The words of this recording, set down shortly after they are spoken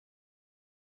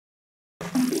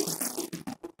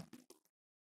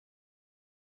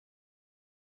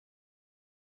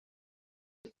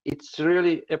It's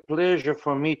really a pleasure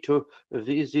for me to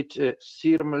visit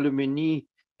Cirm Lumini,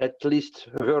 at least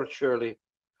virtually.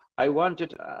 I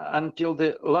wanted until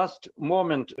the last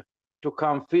moment to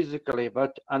come physically,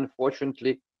 but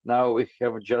unfortunately now we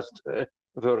have just a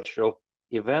virtual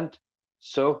event.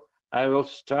 So I will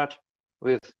start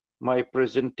with my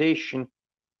presentation.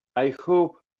 I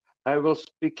hope I will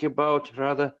speak about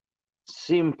rather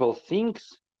simple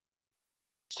things.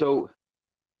 So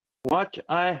what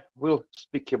I will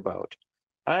speak about?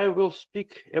 I will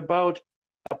speak about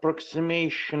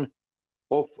approximation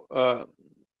of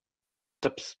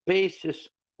subspaces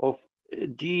of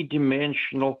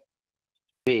d-dimensional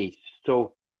space.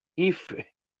 So if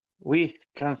we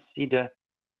consider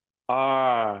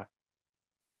R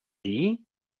d,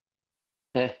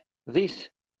 this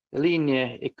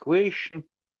linear equation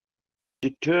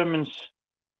determines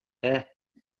a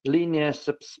linear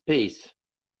subspace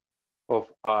of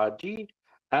Rd,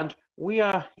 and we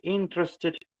are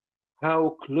interested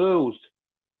how close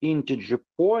integer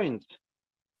points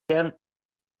can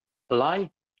lie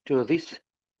to this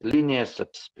linear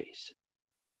subspace.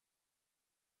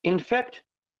 In fact,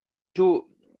 to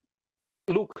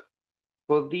look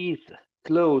for these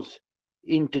close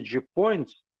integer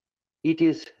points, it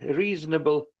is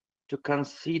reasonable to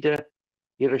consider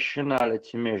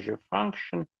irrationality measure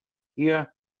function.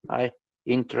 Here I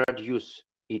introduce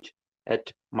it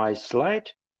at my slide.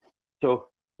 So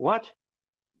what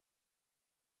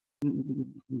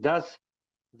does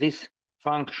this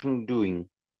function doing?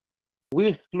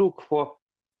 We look for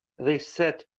the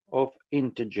set of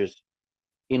integers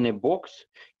in a box.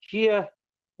 Here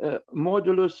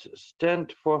modulus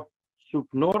stand for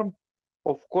subnorm.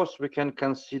 Of course we can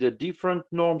consider different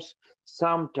norms.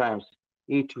 Sometimes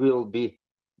it will be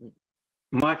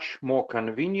much more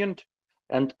convenient,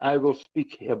 and I will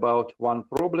speak about one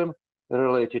problem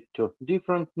related to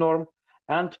different norm,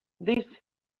 and this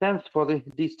stands for the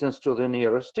distance to the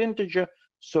nearest integer.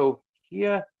 So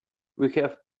here we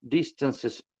have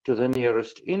distances to the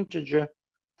nearest integer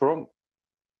from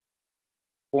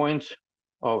points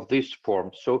of this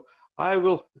form. So I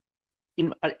will,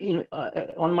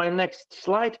 on my next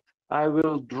slide, I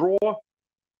will draw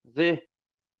the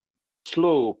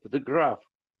slope, the graph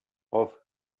of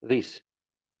this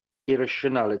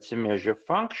irrationality measure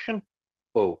function.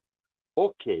 Oh,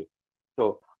 okay.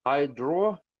 So I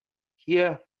draw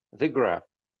here the graph.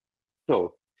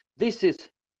 So this is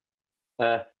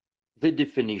the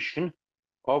definition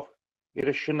of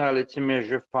irrationality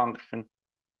measure function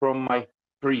from my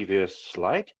previous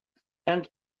slide, and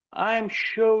I'm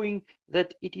showing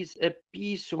that it is a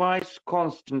piecewise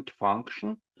constant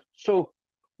function. So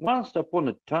once upon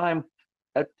a time,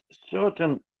 at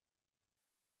certain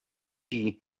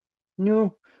t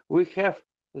nu, we have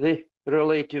the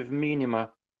relative minima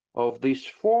of this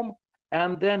form,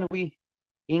 and then we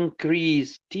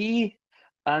increase t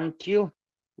until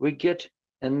we get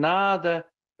another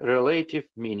relative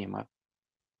minima.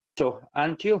 So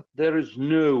until there is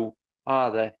no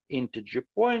other integer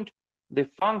point, the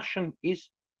function is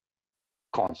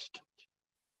constant.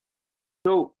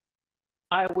 So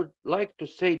I would like to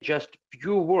say just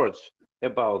few words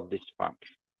about this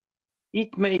function.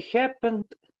 It may happen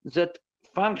that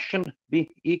function be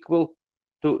equal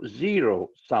to 0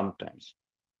 sometimes.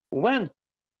 When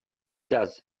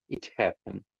does it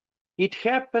happen? It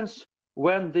happens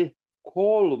when the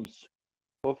columns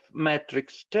of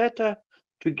matrix theta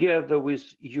together with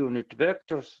unit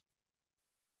vectors,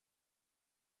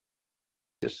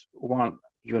 this one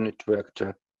unit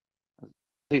vector,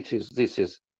 this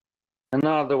is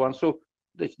another one. So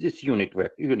this unit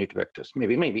vectors,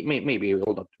 maybe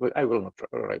I will not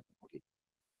write it.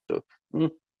 So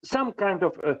some kind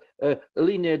of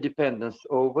linear dependence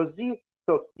over z.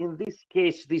 So in this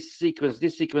case, this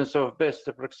sequence of best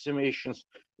approximations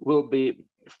will be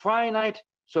finite.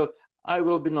 So I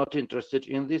will be not interested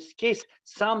in this case.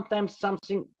 Sometimes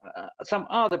some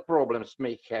other problems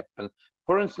may happen.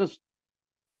 For instance,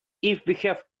 if we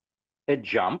have a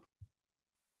jump,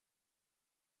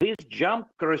 this jump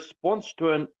corresponds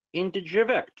to an integer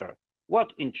vector.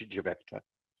 What integer vector?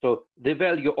 So the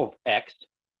value of x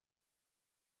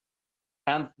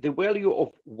and the value of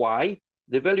y.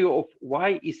 The value of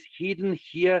y is hidden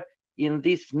here in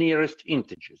these nearest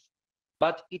integers.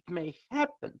 But it may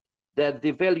happen that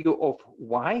the value of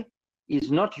y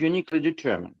is not uniquely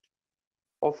determined.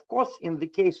 Of course, in the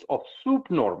case of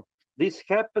subnorm, this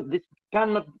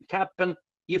cannot happen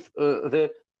if the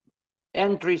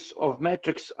entries of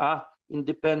matrix are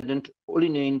independent,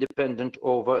 linear independent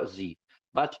over z.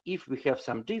 But if we have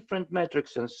some different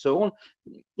matrix and so on,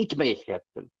 it may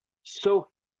happen. So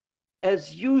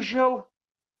as usual,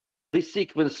 the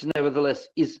sequence nevertheless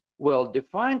is well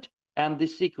defined, and the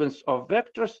sequence of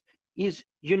vectors is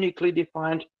uniquely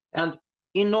defined, and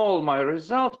in all my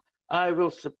result I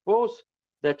will suppose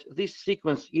that this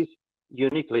sequence is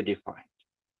uniquely defined.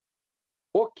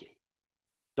 Okay,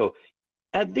 so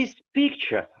at this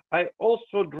picture I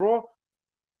also draw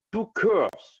two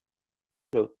curves.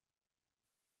 So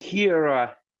here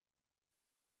are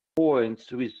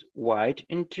points with white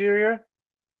interior,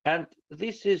 and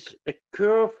this is a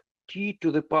curve t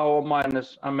to the power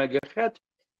minus omega hat,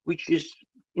 which is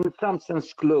in some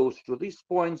sense close to these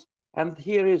points, and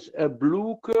here is a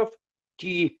blue curve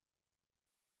t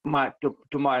to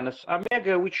minus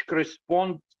omega, which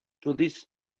corresponds to these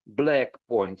black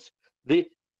points. The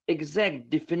exact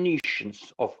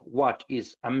definitions of what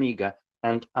is omega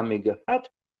and omega hat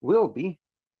will be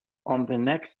on the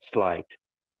next slide.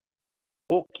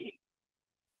 Okay,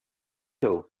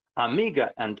 so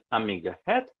omega and omega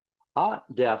hat are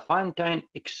Diophantine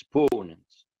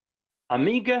exponents.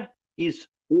 Omega is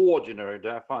ordinary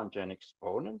Diophantine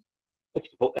exponent.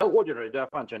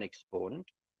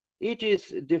 It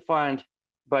is defined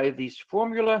by this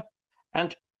formula,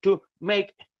 and to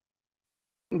make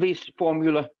this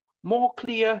formula more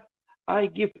clear, I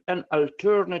give an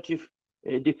alternative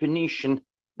definition,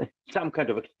 some kind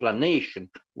of explanation.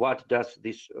 What does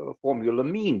this formula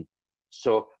mean?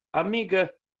 So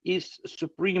omega is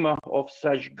suprema of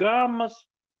such gammas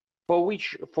for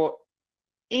which, for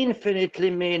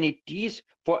infinitely many t's,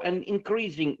 for an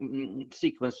increasing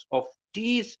sequence of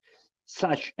t's,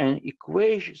 such an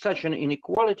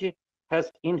inequality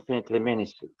has infinitely many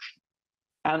solutions.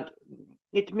 And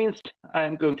it means,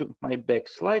 I'm going to my back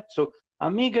slide. So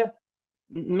omega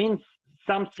means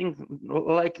something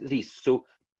like this. So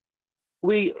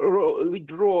we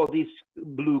draw this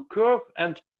blue curve,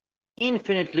 and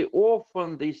infinitely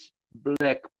often these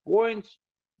black points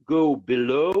go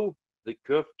below the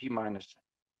curve t minus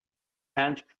n.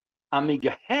 And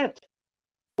omega hat,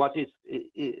 what is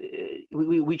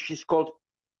which is called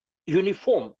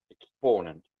uniform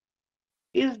exponent,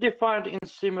 is defined in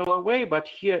similar way, but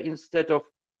here instead of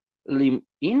lim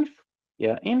inf, we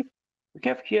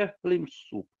have here lim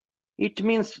sup. It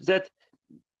means that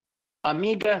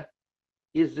omega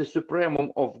is the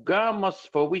supremum of gammas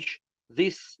for which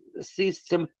this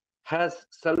system has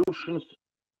solutions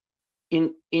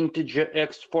in integer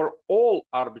x for all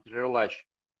arbitrary large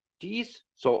t's.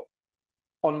 So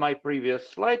on my previous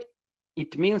slide,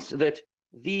 it means that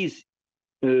these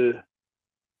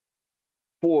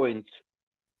points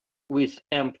with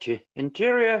empty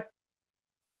interior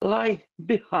lie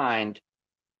behind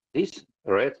this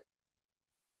red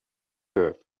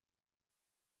curve.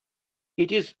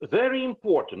 It is very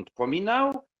important for me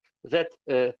now that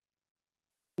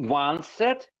one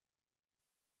set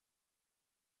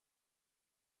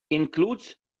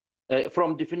includes,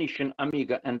 from definition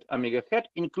omega and omega hat,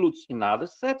 includes another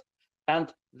set,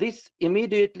 and this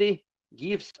immediately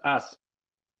gives us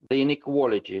the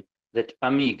inequality that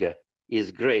omega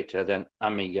is greater than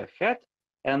omega hat,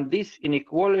 and this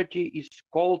inequality is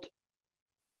called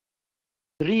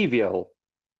trivial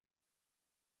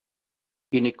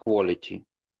inequality.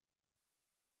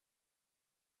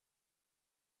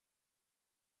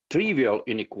 Trivial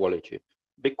inequality,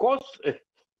 because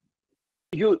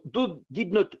you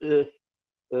did not.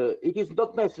 It is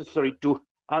not necessary to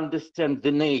understand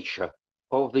the nature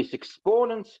of these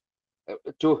exponents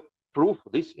to prove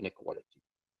this inequality.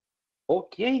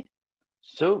 Okay,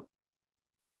 so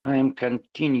I am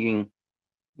continuing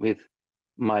with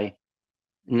my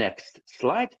next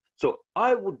slide. So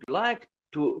I would like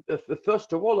to,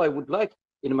 first of all, I would like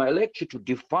in my lecture to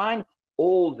define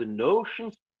all the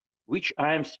notions which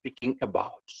I am speaking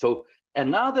about. So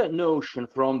another notion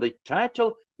from the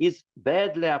title is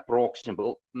badly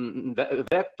approximable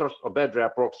vectors or badly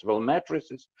approximable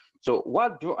matrices. So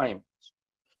what do I mean?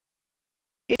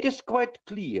 It is quite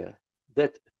clear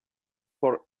that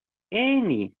for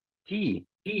any t,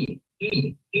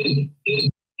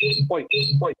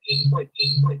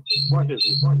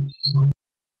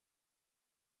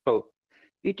 so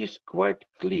it is quite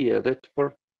clear that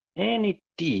for any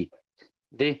t,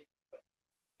 the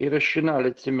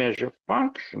irrationality measure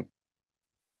function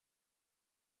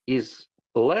is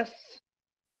less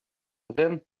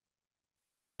than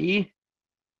e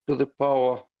to the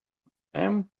power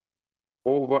m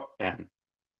over n.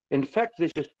 In fact,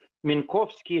 this is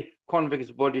Minkowski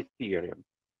convex body theorem.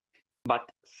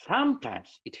 But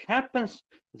sometimes it happens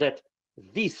that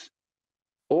this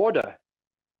order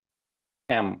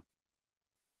m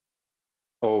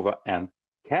over n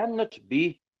cannot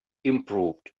be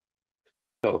improved.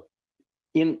 So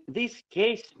in this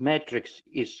case, matrix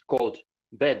is called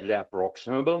badly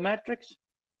approximable matrix,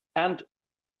 and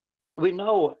we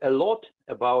know a lot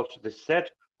about the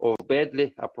set of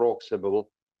badly approximable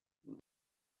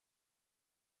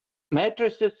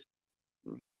matrices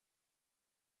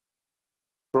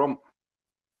from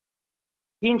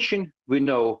Hennenfent. We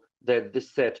know that the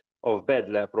set of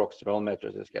badly approximable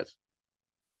matrices has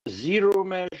zero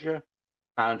measure,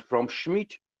 and from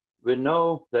Schmidt we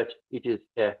know that it is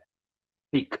a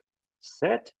big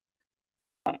set.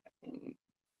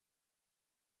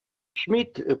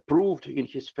 Schmidt proved in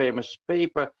his famous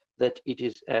paper that it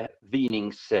is a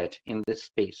winning set in the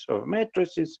space of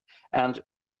matrices, and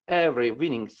every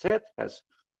winning set has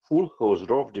full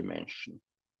Hausdorff dimension.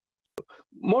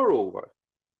 Moreover,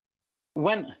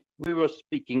 when we were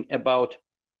speaking about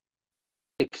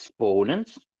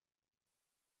exponents,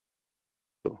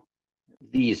 so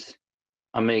these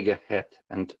omega hat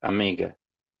and omega,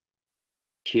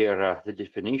 here are the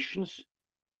definitions.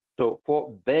 So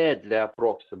for badly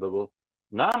approximable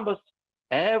numbers,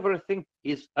 everything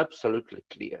is absolutely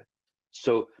clear.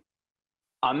 So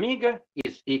omega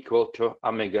is equal to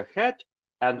omega hat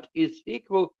and is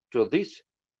equal to this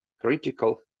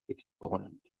critical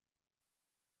exponent.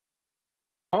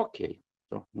 Okay,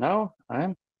 so now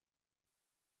I'm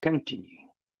continuing.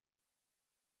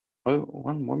 Oh,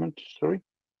 one moment, sorry.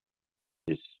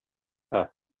 This.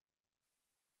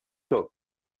 So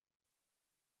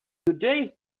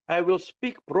today I will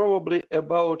speak probably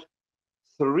about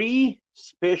three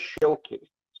special cases.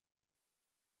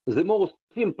 The most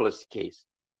simplest case,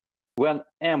 when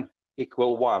m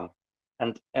equal 1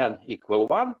 and n equal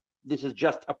 1, this is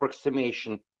just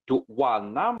approximation to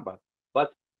one number,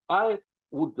 but I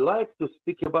would like to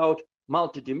speak about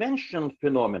multidimensional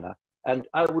phenomena, and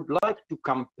I would like to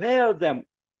compare them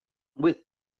with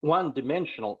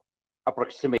one-dimensional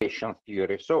approximation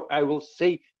theory. So I will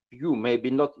say few, maybe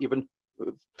not even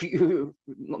few,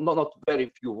 not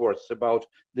very few words about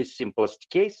the simplest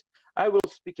case. I will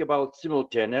speak about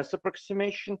simultaneous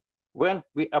approximation when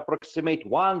we approximate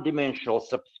one-dimensional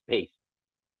subspace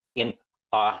in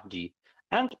Rd,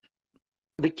 and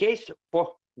the case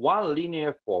for one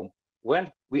linear form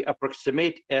when we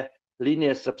approximate a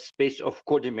linear subspace of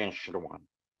codimension 1.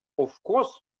 Of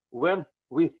course, when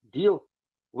we deal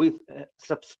with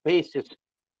subspaces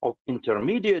of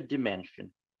intermediate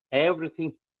dimension,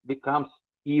 everything becomes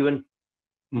even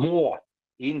more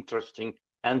interesting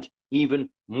and even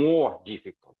more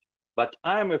difficult. But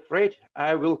I'm afraid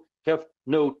I will have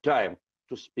no time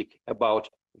to speak about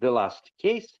the last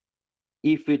case.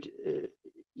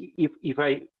 If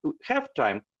I have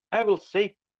time, I will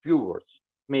say few words,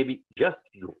 maybe just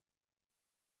few.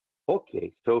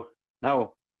 Okay, so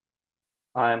now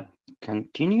I'm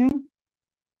continuing.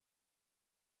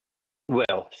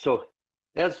 Well, so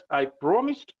as I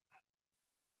promised,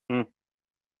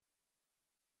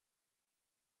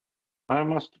 I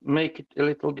must make it a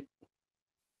little bit.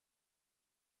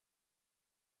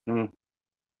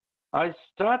 I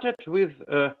started with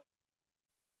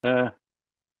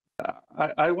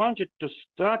I wanted to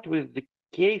start with the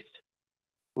case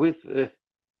with a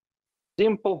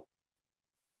simple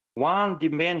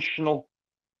one-dimensional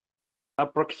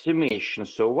approximation.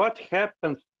 So what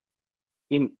happens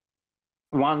in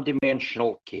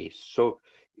one-dimensional case? So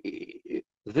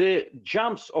the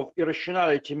jumps of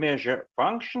irrationality measure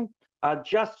function are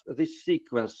just the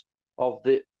sequence of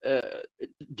the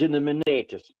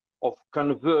denominators of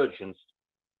convergence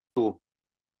to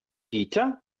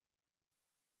theta,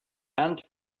 and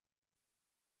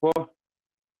for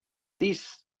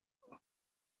this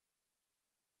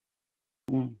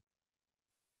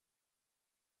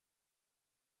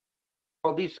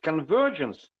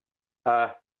convergence,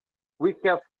 we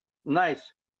have nice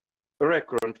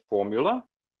recurrent formula.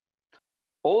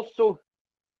 Also,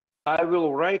 I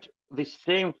will write the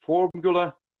same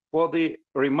formula for the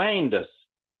remainders,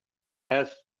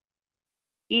 as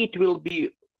it will be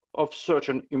of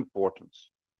certain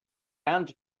importance.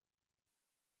 And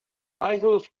I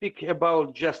will speak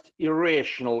about just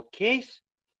irrational case.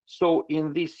 So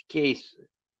in this case,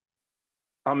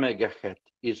 omega hat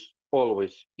is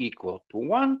always equal to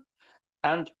 1,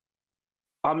 and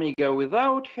omega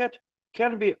without hat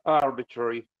can be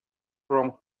arbitrary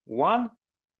from 1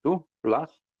 to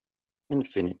plus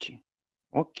infinity.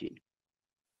 Okay.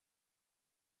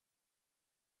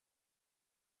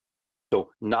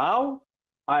 So now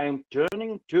I'm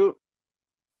turning to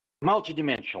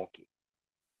multidimensional case,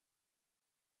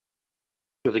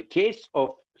 to the case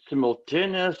of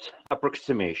simultaneous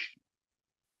approximation.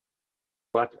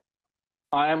 But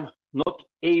I'm not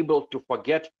able to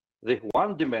forget the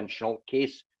one-dimensional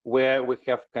case where we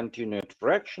have continued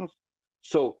fractions.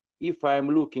 So if I'm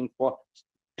looking for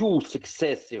two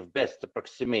successive best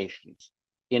approximations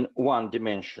in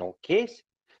one-dimensional case,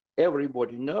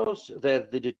 everybody knows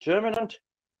that the determinant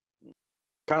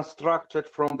constructed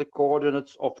from the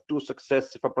coordinates of two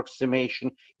successive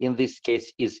approximations in this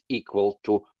case is equal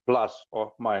to plus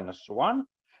or minus 1.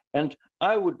 And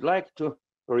I would like to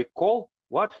recall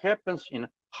what happens in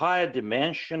higher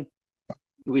dimension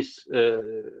with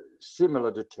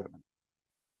similar determinant.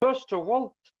 First of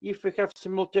all, if we have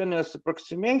simultaneous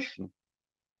approximation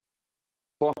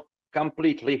for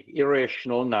completely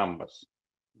irrational numbers,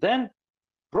 then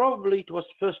probably it was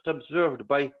first observed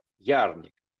by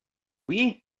Jarnik.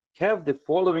 We have the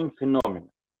following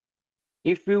phenomenon.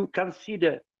 If we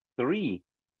consider three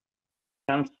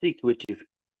consecutive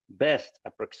best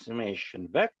approximation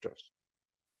vectors,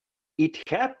 it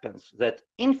happens that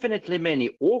infinitely many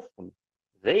often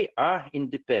they are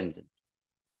independent.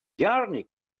 Jarnik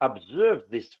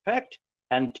observed this fact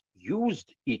and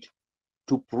used it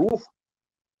to prove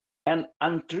an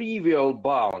untrivial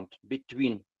bound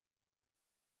between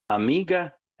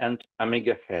omega and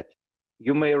omega hat.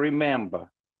 You may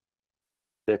remember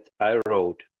that I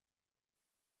wrote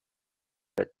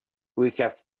that we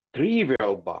have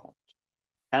trivial bound,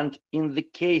 and in the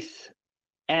case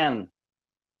n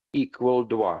equal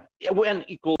 1, n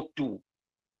equal 2,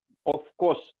 of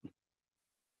course,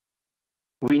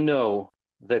 we know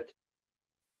that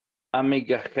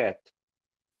omega hat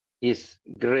is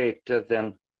greater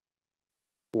than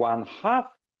 1/2,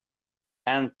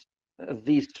 and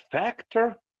this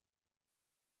factor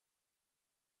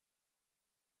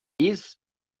is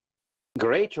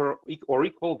greater or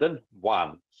equal than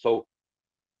 1. So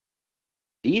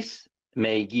this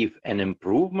may give an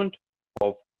improvement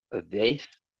of this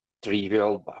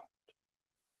trivial bound.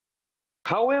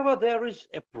 However, there is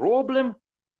a problem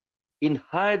in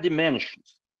higher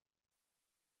dimensions.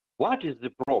 What is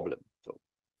the problem? So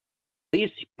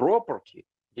this property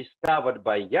discovered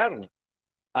by Jarnik,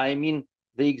 I mean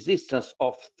the existence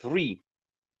of three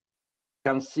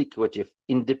consecutive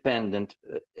independent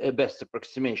best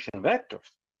approximation vectors,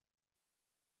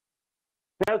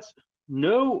 has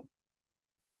no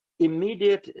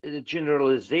immediate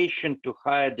generalization to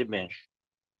higher dimension.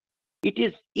 It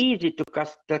is easy to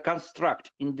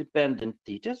construct independent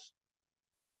thetas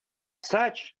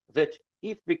such that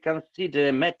if we consider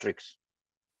a matrix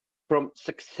from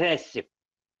successive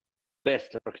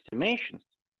best approximations,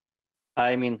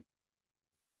 I mean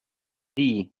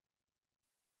Z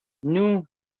nu,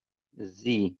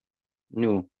 Z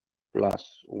nu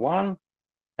plus 1,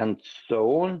 and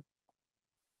so on,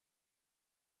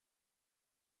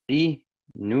 Z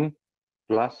nu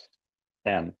plus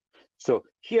n. So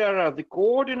here are the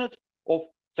coordinates of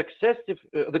successive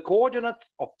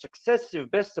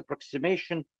best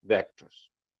approximation vectors.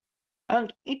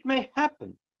 And it may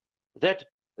happen that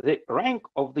the rank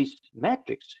of this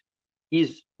matrix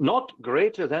is not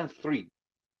greater than 3.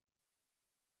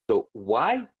 So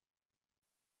why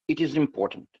it is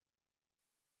important?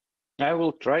 I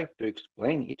will try to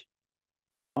explain it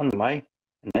on my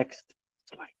next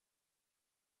slide.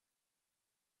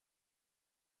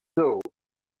 So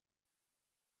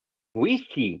we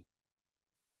see,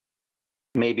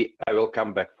 maybe I will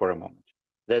come back for a moment,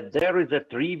 that there is a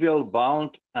trivial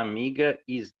bound omega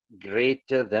is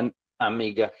greater than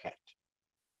omega hat.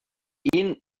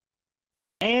 In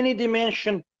any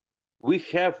dimension, we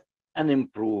have an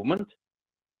improvement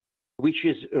which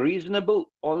is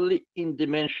reasonable only in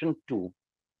dimension 2.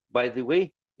 By the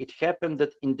way, it happened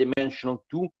that in dimension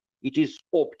 2 it is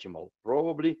optimal.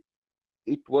 Probably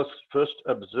it was first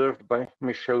observed by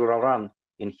Michel Raran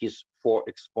in his 4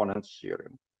 exponents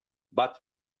theorem. But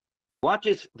what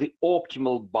is the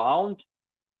optimal bound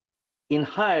in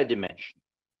higher dimension?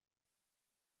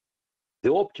 The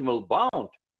optimal bound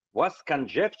was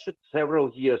conjectured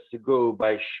several years ago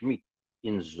by Schmidt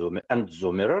and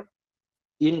Zummerer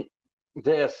in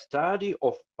their study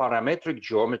of parametric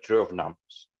geometry of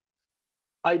numbers.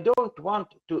 I don't want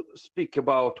to speak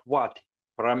about what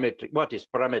is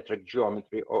parametric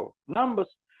geometry of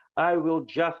numbers. I will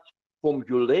just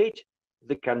formulate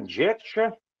the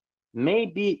conjecture,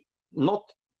 maybe not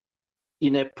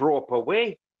in a proper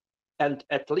way, and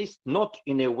at least not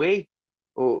in a way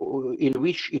in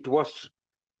which it was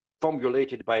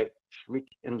formulated by Schmidt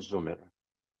and Zummerer.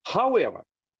 However,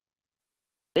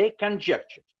 they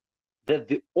conjectured that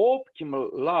the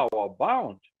optimal lower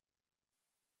bound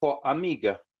for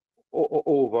omega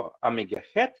over omega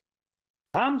hat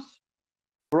comes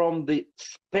from the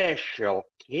special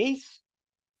case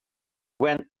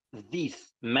when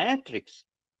this matrix,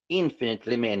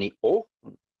 infinitely many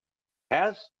often,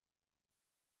 has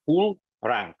full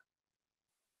rank.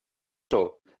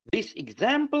 So this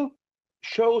example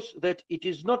shows that it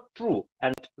is not true,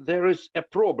 and there is a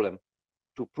problem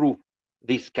to prove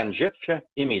this conjecture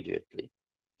immediately.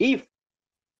 If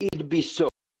it be so,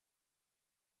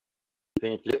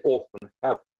 definitely often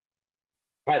have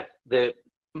the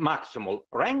maximal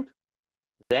rank,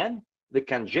 then the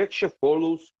conjecture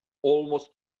follows almost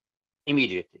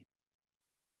immediately.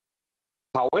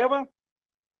 However,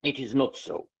 it is not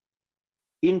so.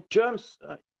 In terms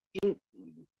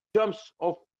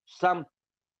of some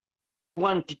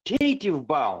quantitative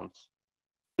bounds,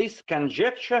 this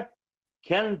conjecture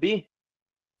can be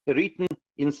written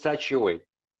in such a way.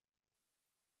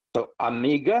 So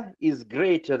omega is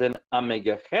greater than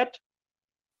omega hat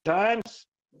times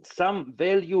some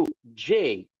value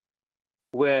j,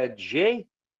 where j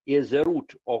is a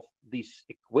root of this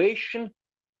equation,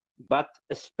 but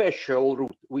a special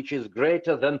root which is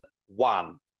greater than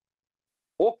 1.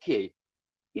 Okay,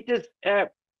 it is a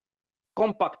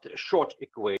compact short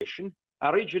equation.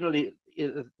 Originally,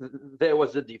 there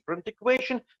was a different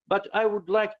equation, but I would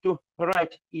like to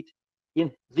write it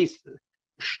in this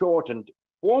shortened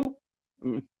form.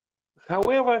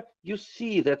 However, you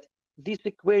see that this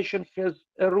equation has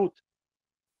a root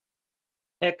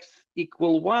x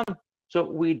equal 1, so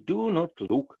we do not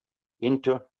look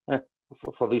into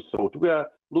for this root. We are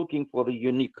looking for the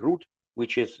unique root,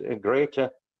 which is greater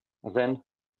than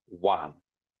 1.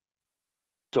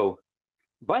 So,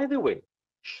 by the way,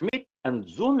 Schmidt and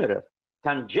Zummerer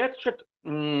conjectured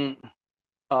the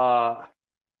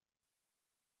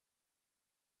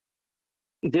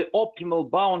optimal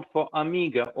bound for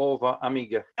omega over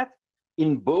omega hat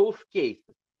in both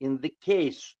cases. In the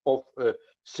case of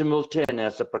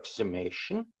simultaneous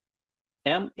approximation,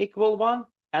 m equal 1,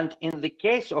 and in the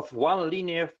case of one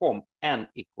linear form, n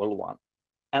equal 1.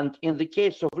 And in the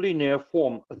case of linear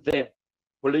form, the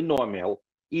polynomial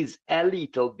is a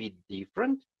little bit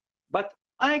different, but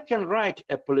I can write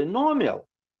a polynomial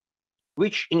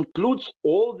which includes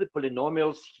all the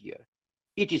polynomials here.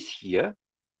 It is here,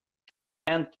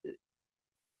 and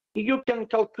you can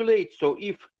calculate. So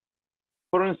if,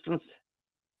 for instance,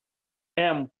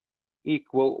 m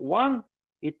equal 1,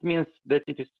 it means that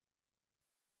it is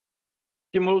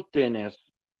simultaneous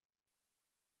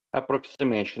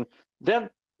approximation. Then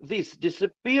this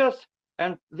disappears,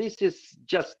 and this is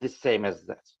just the same as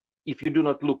that, if you do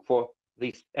not look for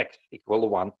this x equal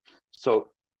 1.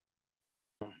 So,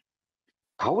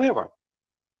 however,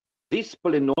 this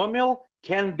polynomial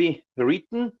can be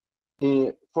written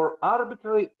for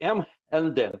arbitrary m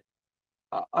and n.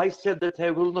 I said that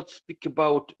I will not speak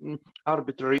about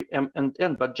arbitrary m and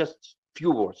n, but just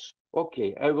few words.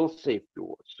 Okay, I will say few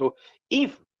words. So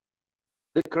if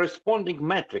the corresponding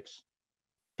matrix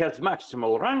has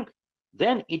maximal rank,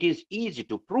 then it is easy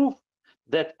to prove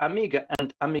that omega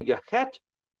and omega hat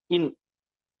in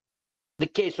the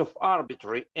case of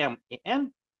arbitrary m and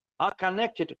n are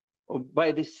connected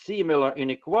by the similar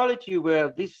inequality where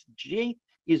this j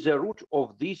is a root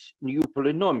of this new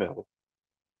polynomial.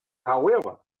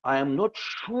 However, I am not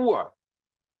sure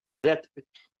that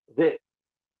the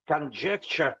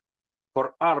conjecture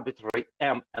for arbitrary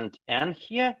m and n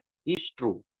here is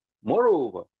true.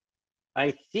 Moreover,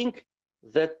 I think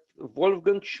that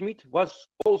Wolfgang Schmidt was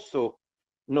also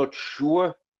not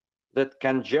sure that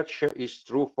conjecture is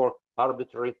true for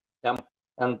arbitrary m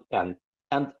and n.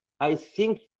 And I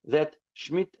think that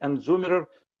Schmidt and Zummerer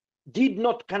did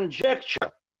not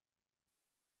conjecture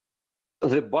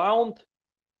the bound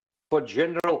for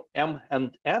general m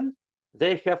and n.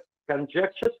 They have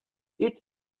conjectured it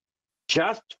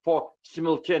just for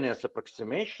simultaneous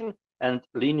approximation and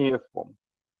linear form.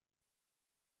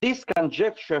 This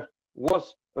conjecture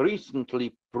was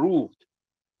recently proved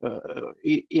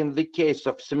in the case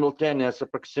of simultaneous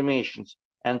approximations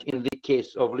and in the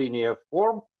case of linear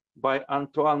form by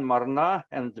Antoine Marnat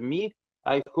and me.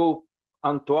 I hope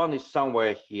Antoine is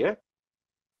somewhere here.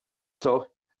 So,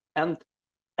 and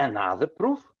another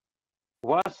proof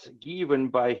was given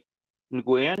by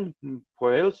Nguyen,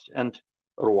 Poels, and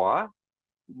Roy.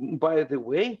 By the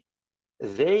way,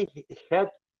 they had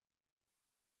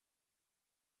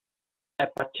a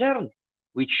pattern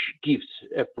which gives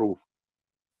a proof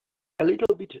a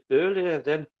little bit earlier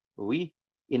than we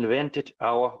invented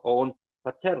our own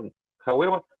pattern.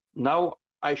 However, now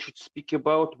I should speak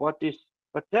about what is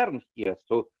pattern here.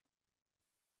 So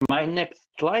my next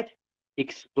slide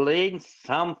explains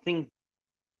something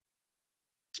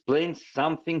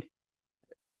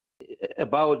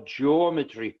about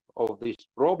geometry of this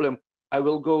problem. I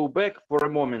will go back for a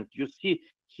moment. You see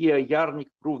here Jarnik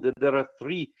proved that there are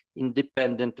 3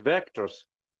 independent vectors.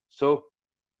 So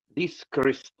this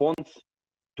corresponds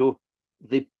to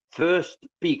the first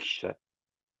picture.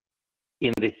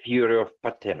 in the theory of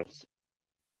patterns.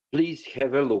 Please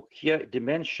have a look. Here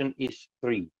dimension is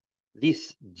 3.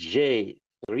 This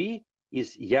J3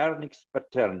 is Yarnik's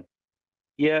pattern.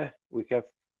 Here we have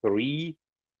 3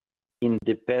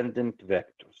 independent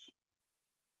vectors.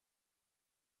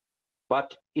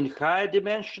 But in higher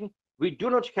dimension, we do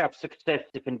not have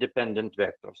successive independent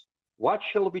vectors. What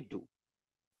shall we do?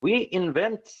 We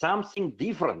invent something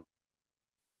different.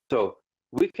 So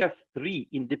we have 3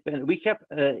 independent, we have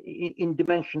in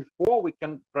dimension 4, we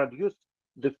can produce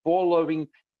the following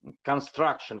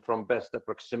construction from best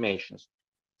approximations.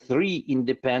 3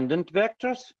 independent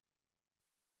vectors,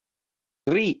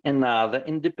 3 another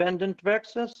independent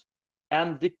vectors,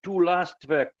 and the 2 last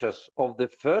vectors of the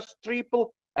first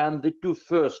triple and the 2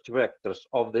 first vectors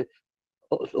of the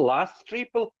last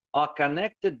triple are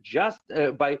connected just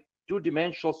by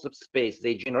 2-dimensional subspace.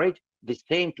 They generate the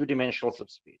same 2-dimensional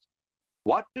subspace.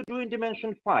 What to do in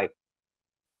dimension 5?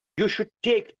 You should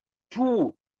take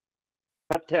 2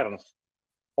 patterns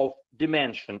of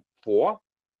dimension 4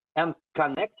 and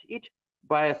connect it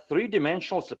by a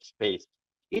 3-dimensional subspace.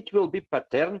 It will be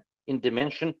pattern in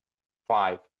dimension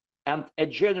 5. And a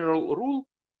general rule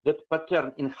that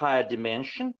pattern in higher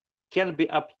dimension can be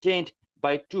obtained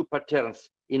by 2 patterns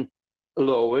in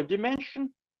lower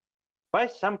dimension by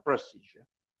some procedure.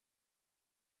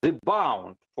 The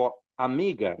bound for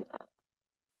omega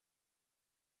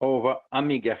over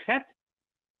omega hat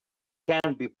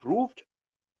can be proved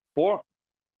for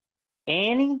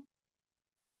any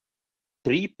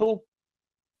triple,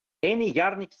 any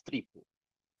Yarnik's triple.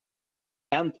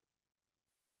 And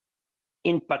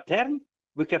in pattern,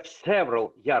 we have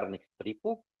several Yarnik's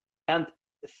triple, and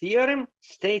theorem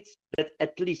states that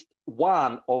at least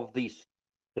one of these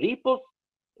triples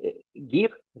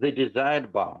give the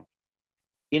desired bound.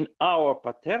 In our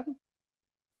pattern,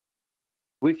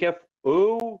 we have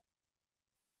O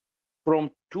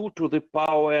from 2 to the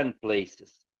power n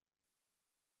places.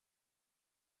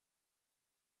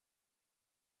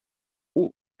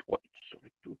 Oh,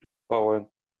 sorry, 2 to the power n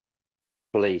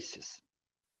places.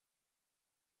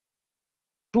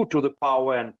 2 to the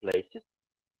power n places.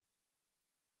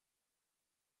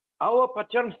 Our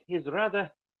pattern is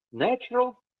rather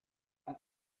natural,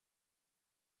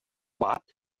 but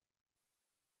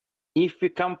if we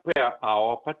compare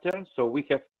our pattern, so we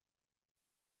have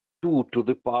 2 to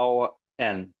the power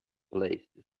n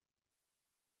places.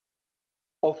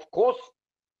 Of course,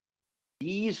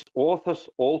 these authors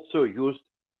also used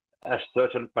a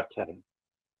certain pattern,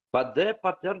 but their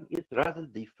pattern is rather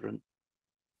different.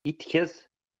 It has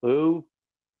O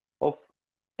of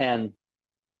n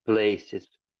places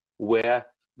where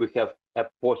we have a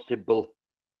possible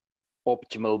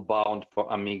optimal bound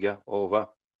for omega over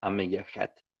omega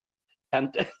hat.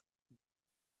 And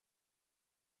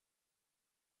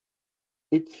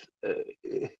it's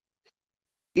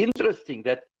interesting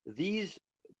that these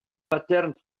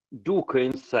patterns do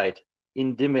coincide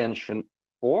in dimension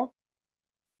 4,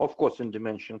 of course in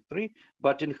dimension 3,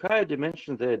 but in higher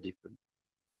dimension they are different.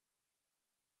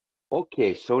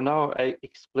 Okay, so now I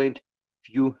explained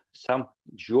some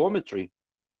geometry,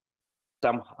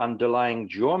 some underlying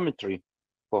geometry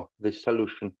for the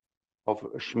solution of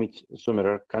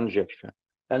Schmidt-Summerer conjecture.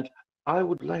 And I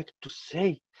would like to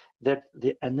say that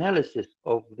the analysis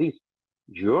of this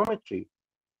geometry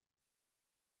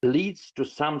leads to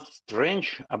some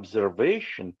strange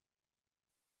observation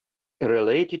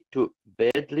related to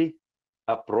badly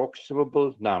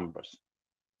approximable numbers.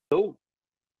 So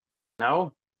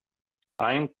now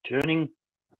I'm turning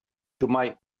to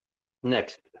my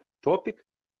next topic,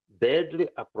 badly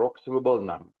approximable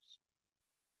numbers.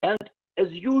 And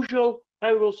as usual,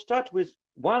 I will start with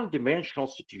one-dimensional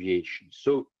situation.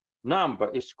 So number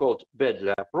is called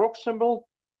badly approximable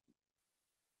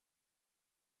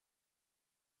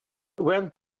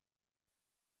when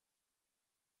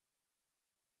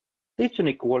this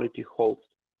inequality holds.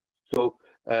 So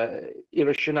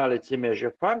irrationality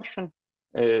measure function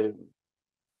has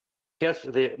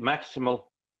the maximal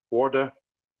order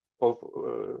of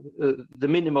the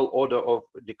minimal order of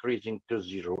decreasing to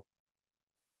 0.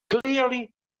 Clearly,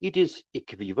 it is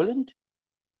equivalent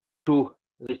to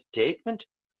the statement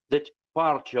that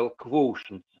partial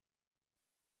quotients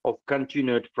of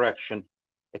continued fraction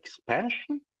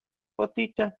expansion for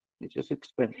theta, this is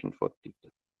expansion for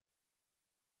theta,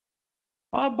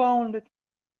 are bounded.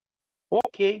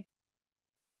 Okay,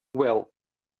 well,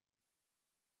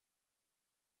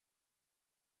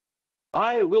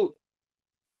 I will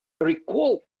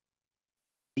recall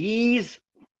these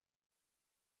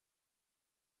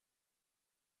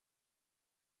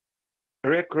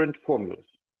recurrent formulas.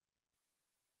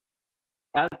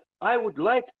 And I would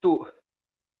like to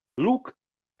look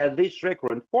at these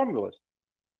recurrent formulas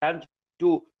and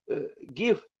to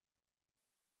give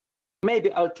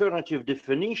maybe alternative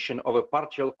definition of a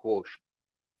partial quotient.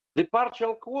 The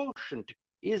partial quotient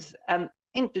is an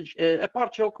integer. A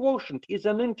partial quotient is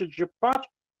an integer part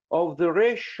of the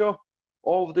ratio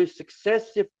of the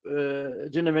successive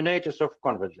denominators of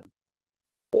convergence,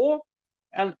 or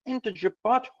an integer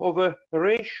part of a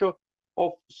ratio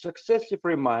of successive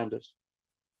reminders.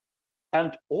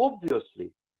 And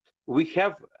obviously, we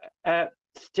have a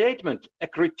statement, a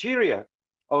criteria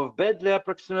of badly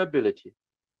approximability.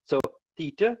 So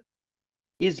theta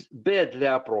is badly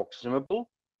approximable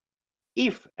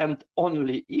if and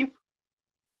only if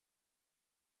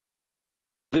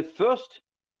the first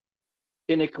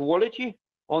inequality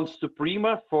on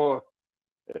suprema for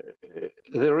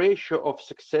the ratio of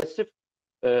successive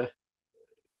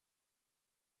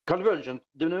convergent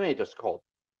denominators called,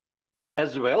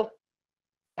 as well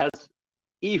as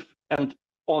if and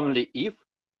only if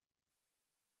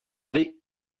the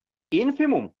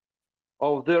infimum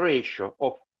of the ratio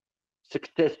of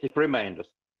successive reminders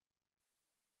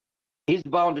is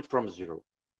bounded from 0.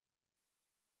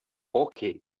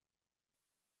 Okay.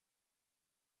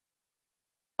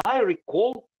 I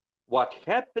recall what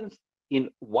happens in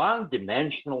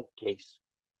one-dimensional case.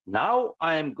 Now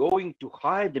I am going to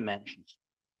higher dimensions.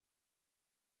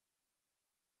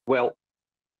 Well,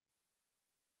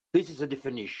 this is a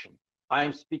definition. I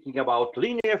am speaking about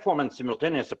linear form and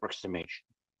simultaneous approximation.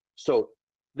 So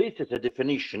this is a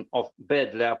definition of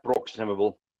badly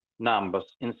approximable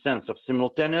numbers in sense of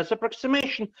simultaneous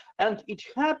approximation. And it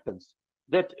happens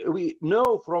that we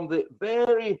know from the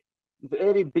very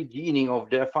beginning of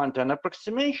the Diophantine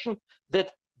approximation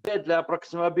that badly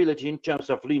approximability in terms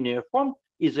of linear form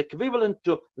is equivalent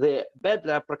to the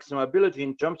badly approximability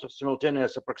in terms of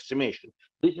simultaneous approximation.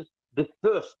 This is the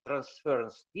first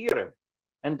transference theorem,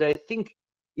 and I think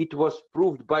it was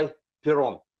proved by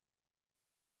Perron.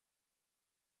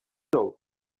 So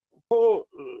for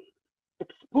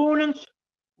exponents,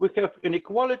 we have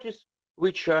inequalities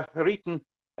which are written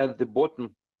at the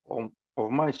bottom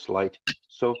of my slide.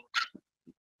 So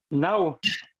now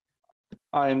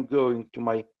I am going to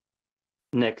my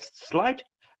next slide,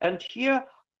 and here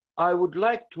I would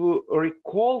like to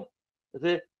recall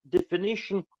the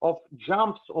definition of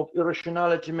jumps of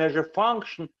irrationality measure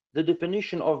function, the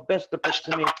definition of best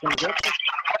approximation vector.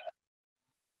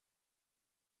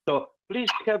 So please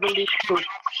have a look. So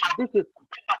this is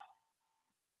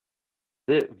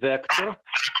the vector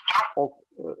of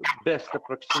best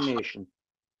approximation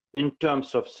in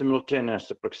terms of simultaneous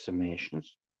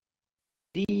approximations.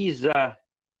 These are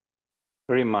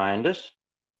reminders.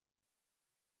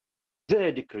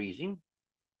 They're decreasing.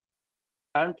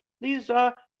 And these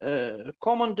are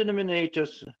common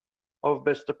denominators of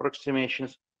best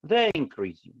approximations. They're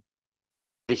increasing.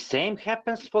 The same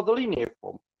happens for the linear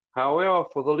form. However,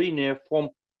 for the linear form,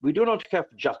 we do not have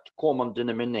just common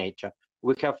denominator.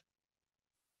 We have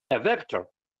a vector.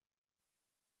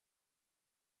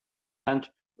 And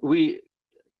we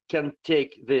can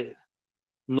take the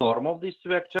norm of this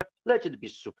vector, let it be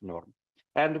subnorm.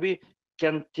 And we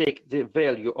can take the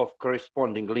value of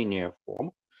corresponding linear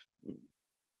form.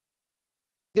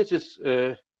 This is,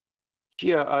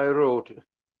 here I wrote,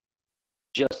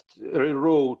 just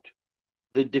rewrote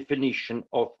the definition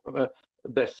of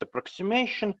best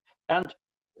approximation, and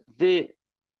the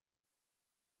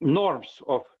norms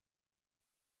of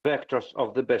vectors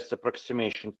of the best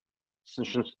approximation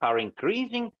are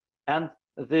increasing, and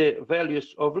the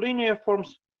values of linear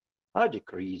forms are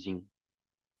decreasing.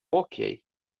 Okay.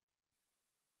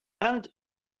 And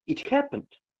it happened.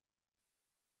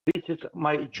 This is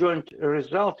my joint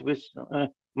result with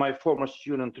my former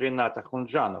student Renata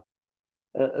Khunjanov,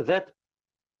 that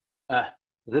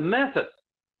the method,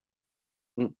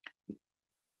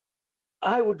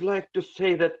 I would like to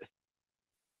say that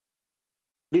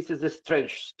this is a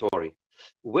strange story.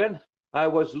 When I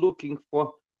was looking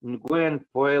for Nguyen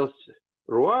Poel's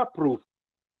Roy proof,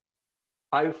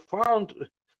 I found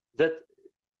that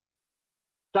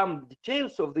some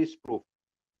details of this proof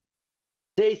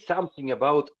say something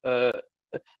about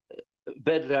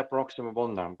badly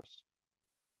approximable numbers.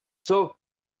 So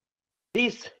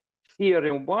this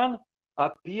theorem 1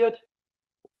 appeared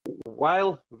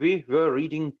while we were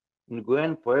reading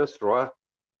Nguyen Poel's Roy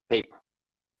paper.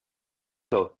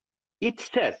 So it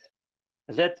says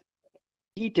that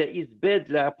theta is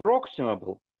badly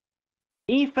approximable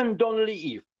if and only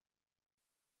if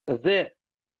the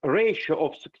ratio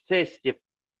of successive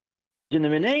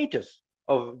denominators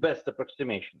of best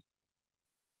approximation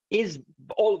is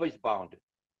always bounded,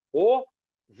 or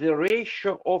the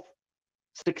ratio of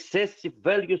successive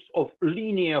values of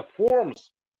linear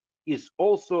forms is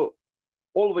also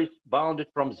always bounded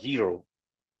from 0.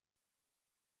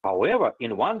 However,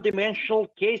 in one-dimensional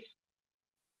case,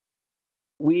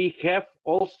 we have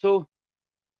also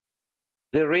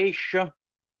the ratio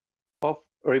of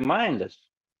reminders.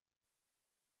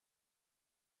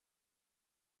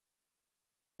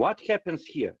 What happens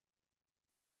here?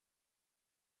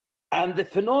 And the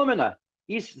phenomena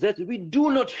is that we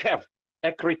do not have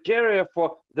a criteria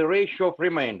for the ratio of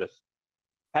reminders.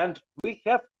 And we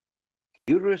have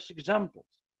curious examples.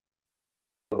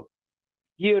 So,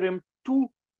 Theorem 2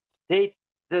 states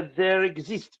that there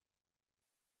exist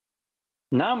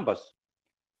numbers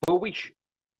for which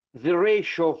the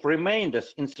ratio of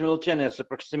reminders in simultaneous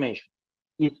approximation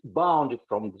is bounded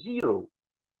from 0.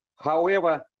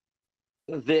 However,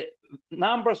 the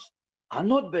numbers are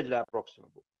not badly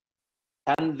approximable.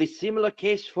 And the similar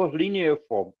case for linear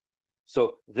form.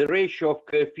 So the ratio of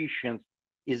coefficients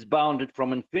is bounded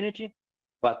from infinity,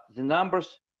 but the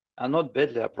numbers are not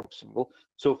badly approximable.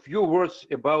 So few words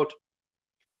about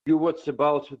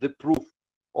the proof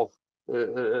of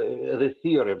the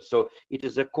theorem. So it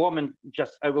is a common,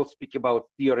 just I will speak about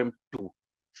theorem 2.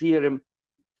 Theorem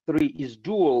 3 is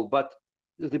dual, but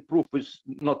the proof is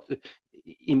not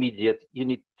immediate. You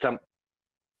need some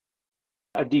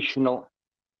additional,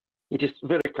 it is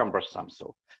very cumbersome.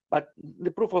 So, but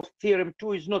the proof of theorem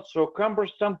 2 is not so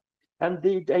cumbersome, and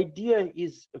the idea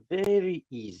is very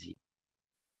easy.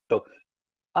 So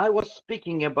I was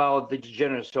speaking about the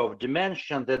degeneracy of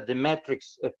dimension, that the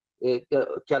matrix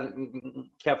can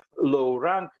have low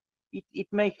rank. It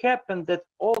may happen that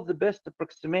all the best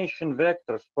approximation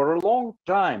vectors for a long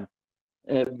time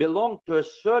belong to a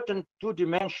certain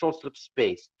two-dimensional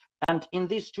subspace. And in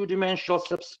this two-dimensional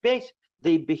subspace,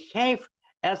 they behave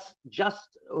as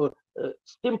just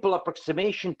simple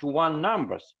approximation to one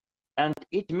numbers. And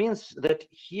it means that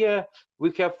here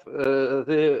we have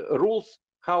the rules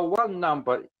how one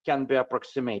number can be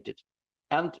approximated.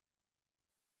 And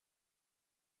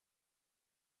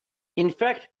in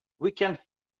fact, we can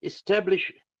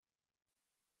establish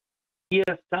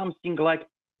here something like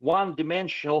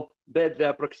one-dimensional badly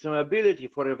approximability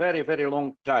for a very, very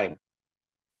long time.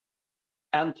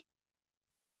 And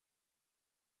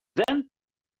then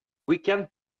we can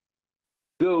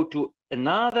go to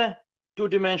another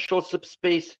two-dimensional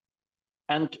subspace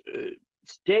and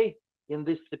stay in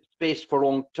this subspace for a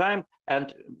long time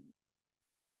and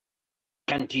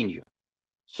continue.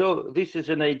 So this is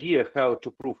an idea how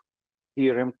to prove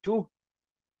theorem 2.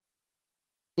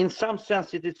 In some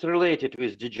sense, it is related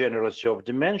with degeneracy of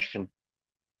dimension.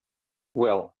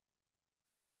 Well,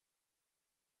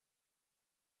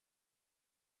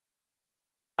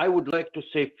 I would like to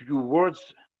say a few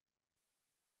words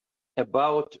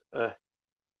about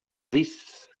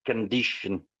this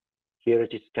condition. Here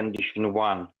it is condition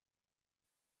 1.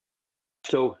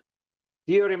 So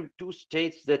theorem 2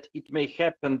 states that it may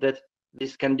happen that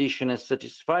this condition is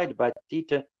satisfied, but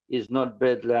theta is not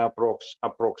badly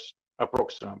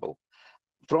approximable.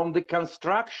 From the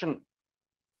construction,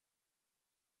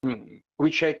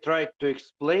 which I tried to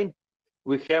explain,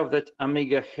 we have that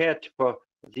omega hat for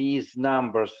these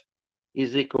numbers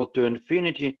is equal to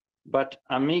infinity, but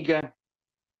omega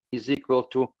is equal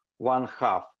to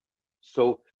 1/2.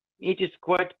 So it is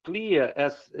quite clear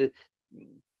as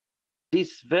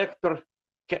this vector,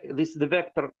 the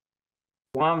vector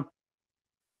 1,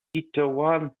 theta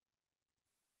 1,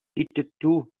 theta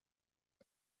 2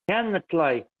 cannot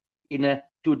lie in a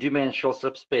two-dimensional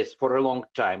subspace for a long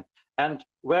time. And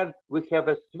when we have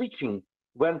a switching,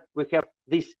 when we have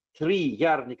these three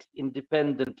Yarnik's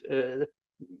independent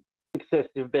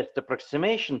successive best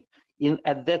approximation,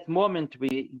 at that moment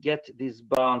we get this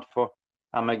bound for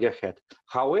omega hat.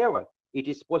 However, it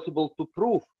is possible to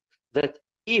prove that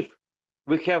if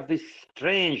we have this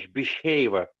strange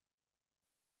behavior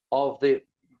of the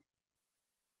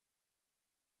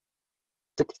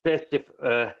successive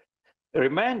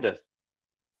reminders,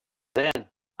 then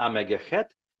omega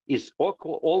hat is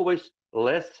always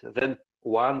less than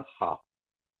 1/2.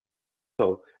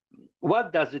 So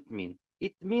what does it mean?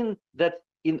 It means that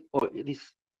in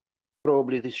this,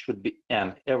 probably this should be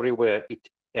n everywhere.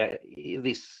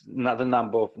 This another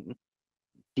number of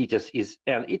thetas is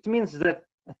n. It means that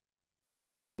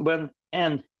when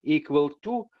n equal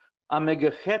to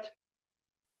omega hat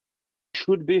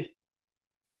should be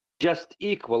just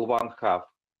equal 1/2,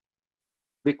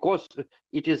 because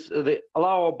it is the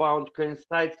lower bound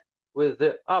coincides with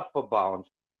the upper bound.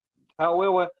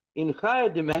 However, in higher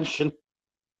dimension,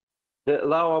 the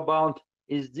lower bound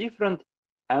is different,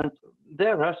 and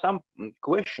there are some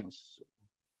questions,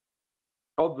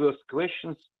 obvious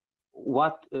questions.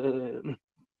 what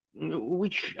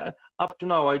which up to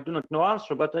now I do not know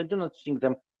answer, but I do not think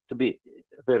them to be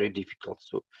very difficult.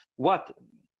 So what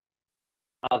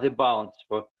are the bounds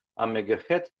for omega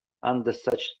hat under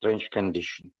such strange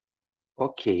condition?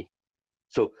 Okay,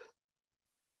 so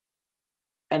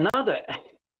another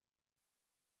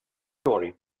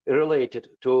story related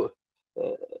to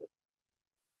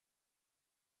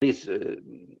these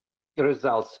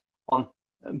results on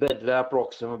badly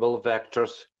approximable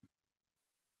vectors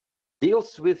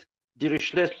deals with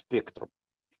Dirichlet spectrum.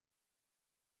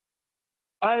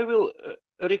 I will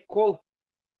recall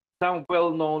some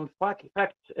well-known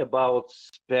facts about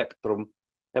spectra.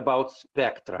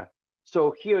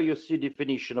 So here you see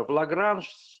definition of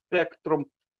Lagrange spectrum.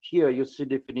 Here you see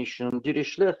definition of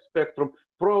Dirichlet spectrum.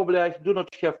 Probably I do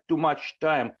not have too much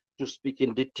time to speak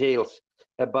in details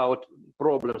about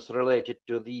problems related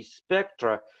to these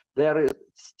spectra. There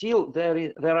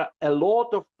are a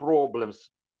lot of problems,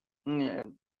 a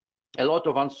lot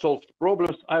of unsolved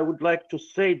problems. I would like to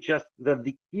say just that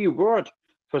the key word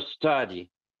for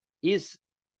study is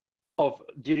of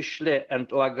Dirichlet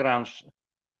and Lagrange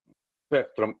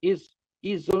spectrum is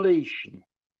isolation.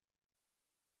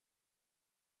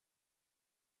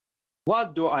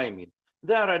 What do I mean?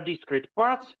 There are discrete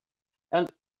parts,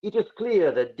 and it is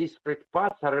clear that discrete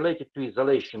parts are related to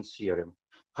isolation theorem.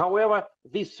 However,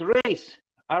 these rays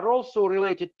are also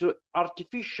related to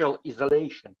artificial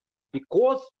isolation,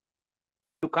 because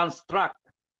to construct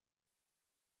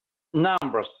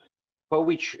numbers for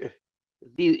which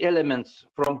the elements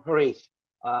from rays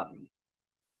are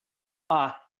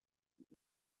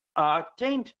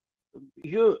obtained,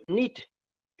 you need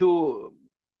to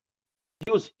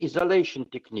use isolation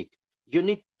technique. You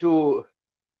need to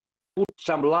put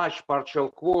some large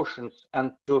partial quotients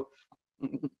and to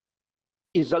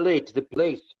isolate the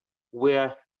place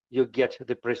where you get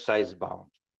the precise bound.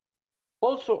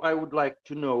 Also, I would like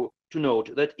to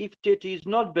note that if theta is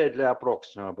not badly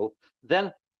approximable,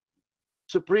 then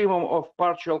supremum of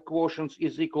partial quotients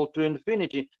is equal to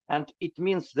infinity, and it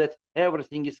means that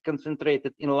everything is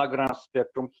concentrated in Lagrange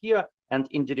spectrum here and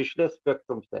in Dirichlet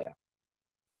spectrum there.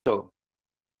 So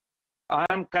I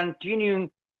am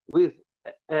continuing with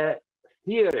a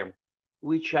theorem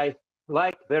which I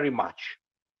like very much.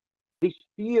 This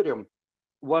theorem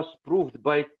was proved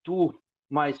by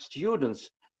my students,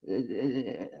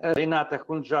 Renata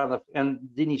Khunjanov and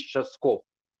Denis Shaskov.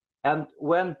 And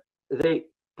when they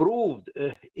proved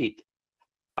it,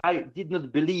 I did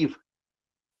not believe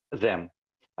them.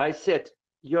 I said,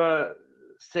 "You're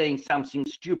saying something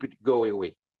stupid, go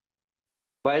away."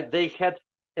 But they had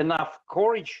enough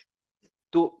courage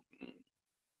to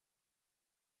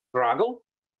struggle,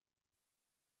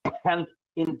 and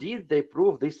indeed they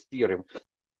proved this theorem.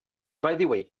 By the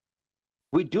way,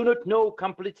 we do not know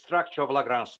complete structure of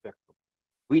Lagrange spectrum.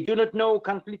 We do not know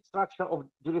complete structure of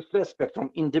Dirichlet spectrum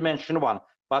in dimension 1,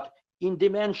 but in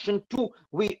dimension 2,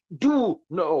 we do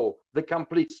know the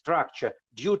complete structure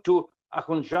due to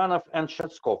Akhundjanov and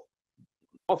Shaskov.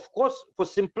 Of course, for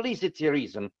simplicity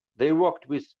reason, they worked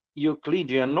with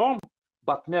Euclidean norm,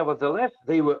 but nevertheless,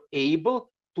 they were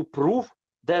able to prove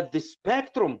that the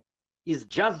spectrum is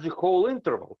just the whole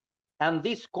interval. And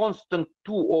this constant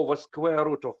 2 over square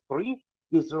root of 3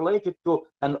 is related to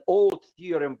an old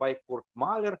theorem by Kurt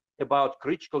Mahler about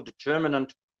critical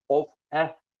determinant of a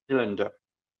cylinder.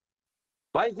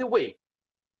 By the way,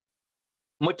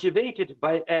 motivated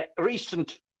by a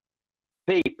recent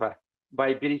paper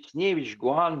by Beresnevich,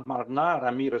 Guan, Marnar,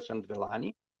 Ramirez, and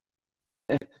Vellani,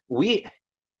 we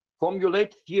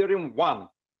formulate theorem 1,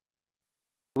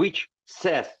 which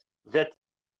says that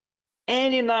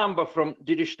any number from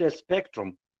Dirichlet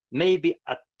spectrum may be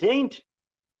attained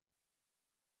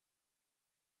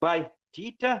by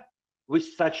theta with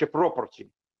such a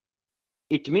property.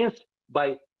 It means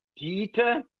by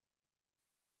theta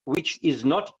which is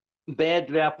not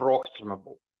badly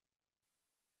approximable.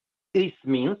 This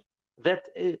means that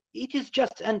it is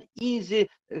just an easy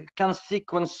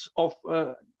consequence of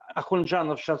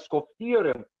Akhundjanov-Shaskov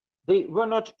theorem. They were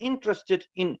not interested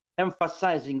in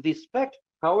emphasizing this fact.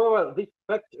 However, this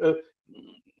fact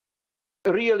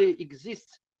really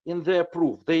exists in their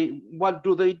proof. What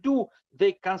do?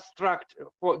 They construct,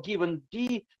 for given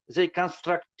d, they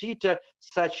construct theta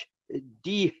such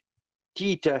d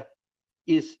theta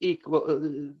is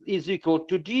equal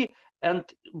to d, and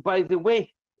by the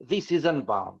way, this is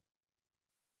unbound.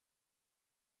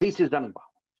 This is unbound.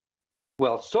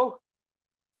 Well, so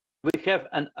we have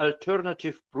an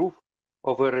alternative proof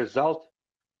of a result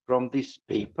from this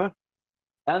paper,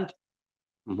 and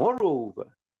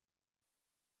moreover,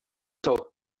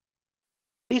 so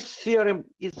this theorem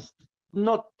is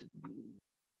not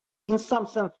in some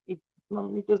sense, it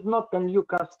is not a new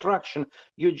construction.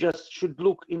 You just should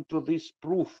look into this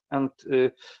proof and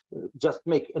just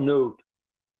make a note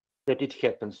that it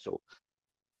happens so.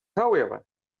 However,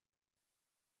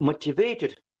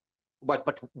 motivated,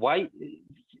 but why?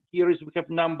 Here is we have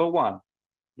number one.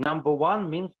 Number one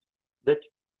means that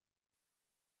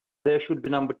there should be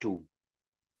number two.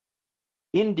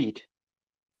 Indeed,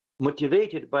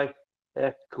 motivated by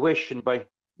a question by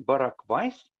Barak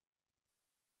Weiss,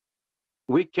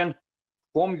 we can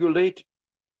formulate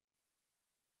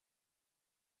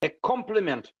a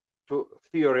complement to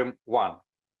theorem 1.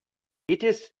 It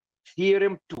is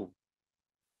theorem 2.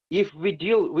 If we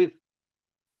deal with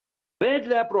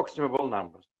badly approximable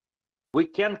numbers, we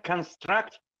can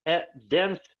construct a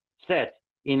dense set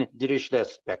in Dirichlet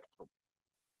spectrum.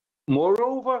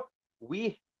 Moreover,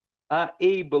 we are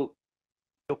able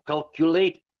to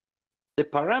calculate the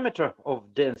parameter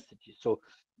of density. So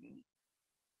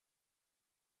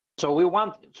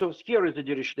here is the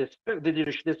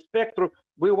Dirichlet spectrum.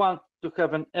 We want to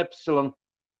have an epsilon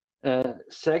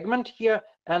segment here,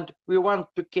 and we want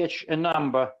to catch a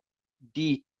number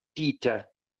d theta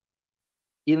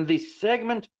in this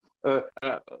segment.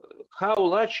 How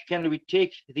large can we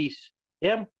take this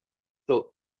m?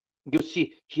 So you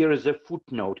see here is a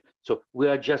footnote. So we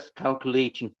are just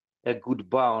calculating a good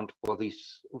bound for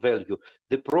this value.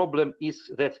 The problem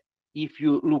is that if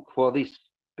you look for this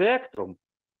spectrum,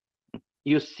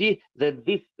 you see that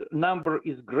this number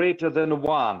is greater than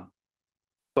 1.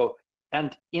 So,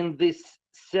 and in this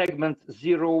segment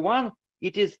 0, 1,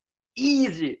 it is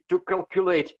easy to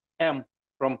calculate m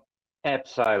from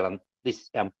epsilon, this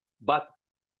m. But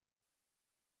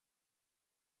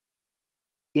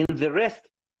in the rest,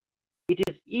 it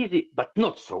is easy, but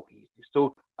not so easy.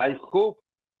 So I hope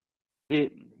the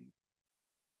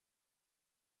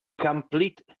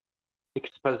complete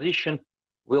exposition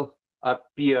will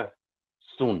appear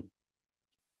soon.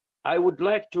 I would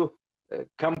like to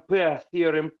compare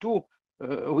theorem 2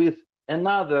 with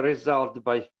another result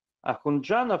by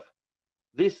Akhundjanov.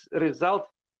 This result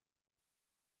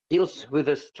deals with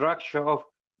the structure of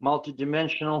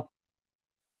multidimensional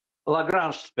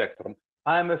Lagrange spectrum.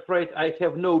 I'm afraid I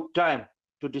have no time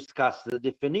to discuss the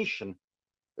definition.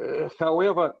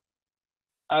 However,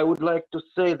 I would like to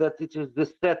say that it is the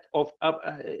set of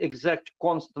exact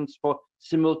constants for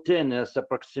simultaneous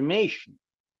approximation.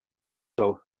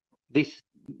 So this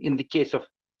in the case of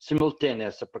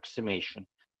simultaneous approximation.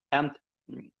 And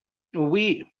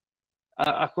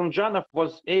Akhundjanov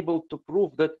was able to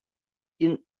prove that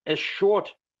in a short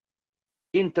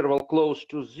interval close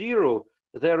to 0,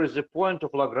 there is a point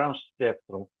of Lagrange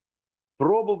spectrum.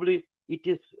 Probably it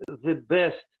is the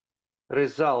best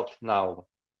result now.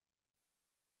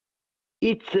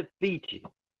 It's a pity,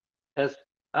 as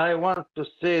I want to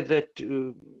say that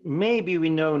maybe we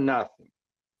know nothing.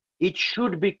 It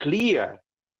should be clear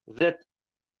that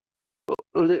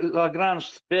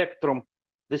Lagrange spectrum,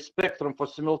 the spectrum for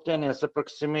simultaneous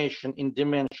approximation in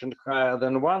dimension higher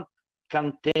than 1,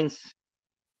 contains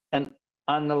an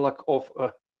analog of a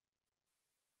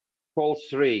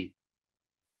false ray,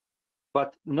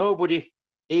 but nobody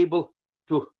able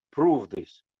to prove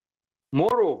this.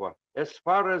 Moreover, as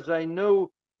far as I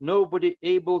know, nobody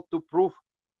able to prove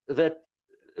that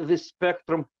the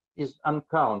spectrum is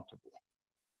uncountable.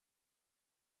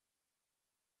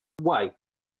 Why?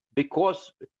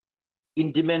 Because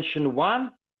in dimension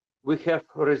 1, we have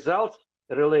results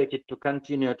related to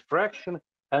continued fraction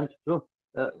and to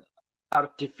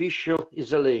artificial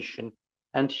isolation.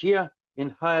 And here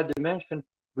in higher dimension,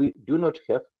 we do not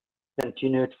have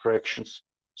continued fractions.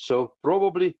 So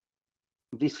probably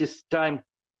this is time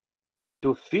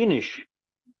to finish.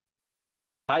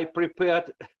 I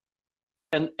prepared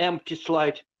an empty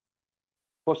slide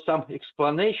for some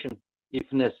explanation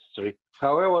if necessary.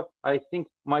 However, I think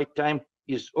my time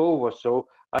is over, so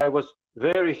I was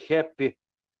very happy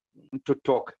to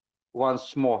talk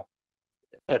once more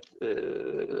at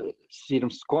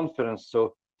Cirm's conference.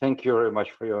 So thank you very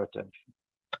much for your attention.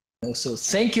 So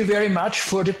thank you very much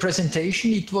for the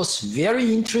presentation. It was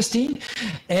very interesting.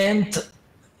 And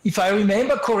if I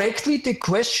remember correctly, the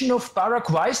question of Barak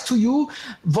Weiss to you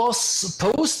was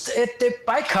posed at the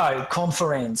Baikal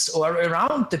conference or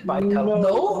around the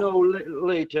Baikal.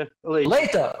 Later.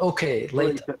 Later, okay,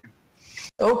 later.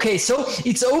 Okay, so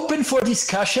it's open for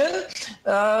discussion.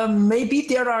 Maybe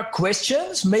there are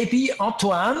questions. Maybe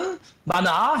Antoine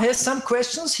Manard has some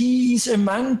questions. He is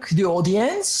among the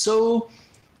audience. So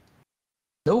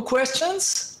no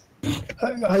questions?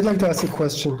 I'd like to ask a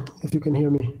question, if you can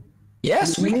hear me.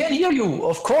 Yes, we can hear you,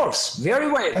 of course,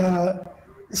 very well.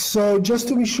 So just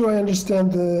to be sure I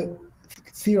understand the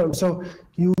theorem. So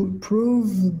you prove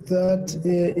that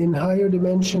in higher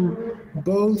dimension,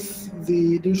 both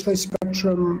the Dirichlet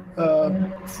spectrum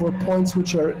for points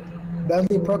which are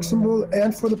badly approximable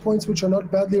and for the points which are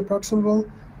not badly approximable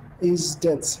is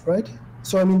dense, right?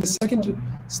 So I mean, the second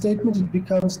statement, it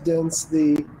becomes dense.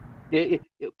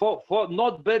 For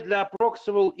not badly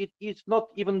approximable, it is not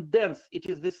even dense. It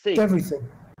is the same. Everything.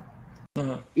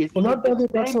 For not badly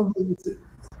approximable,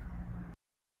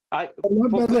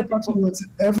 it's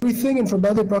everything, and for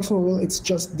badly approximable, it's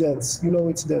just dense. You know,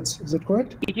 it's dense. Is that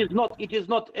correct? It is not. It is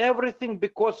not everything,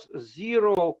 because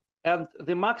 0 and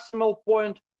the maximal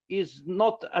point is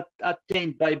not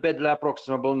attained by badly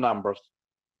approximable numbers.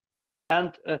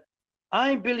 And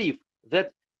I believe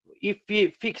that if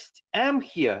we fixed M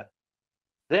here,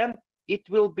 then it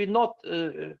will be not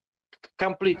a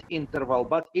complete interval,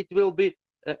 but it will be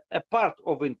a part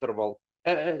of interval,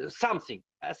 something,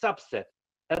 a subset.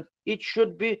 And it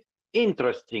should be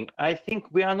interesting. I think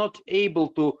we are not able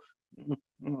to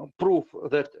prove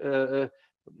that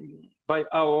by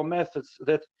our methods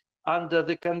that under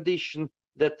the condition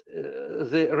that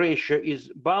the ratio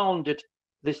is bounded,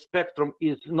 the spectrum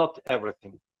is not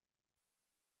everything.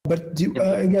 But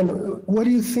again, what do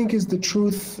you think is the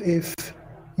truth if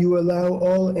you allow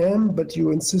all M, but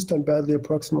you insist on badly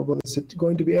approximable? Is it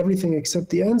going to be everything except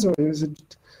the ends, or is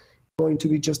it going to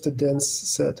be just a dense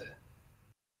set?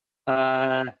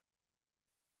 So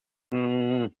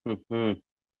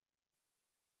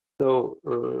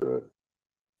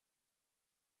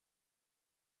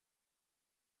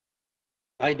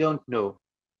I don't know.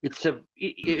 It's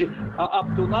up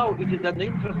to now it is an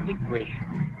interesting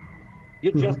question.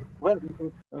 You just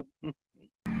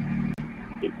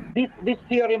this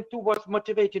theorem too was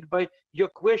motivated by your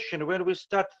question. When we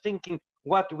start thinking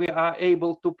what we are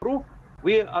able to prove,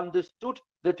 we understood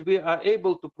that we are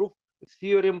able to prove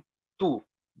theorem 2,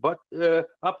 but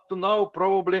up to now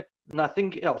probably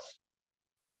nothing else.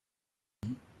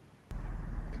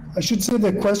 I should say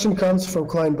the question comes from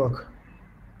Kleinbach.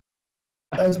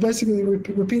 I was basically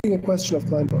repeating a question of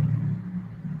Kleinbach.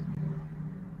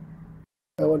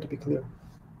 I want to be clear.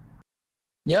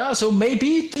 Yeah, so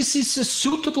maybe this is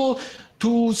suitable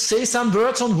to say some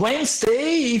words on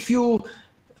Wednesday if you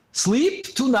sleep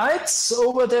 2 nights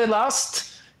over the last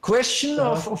question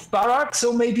of Barak,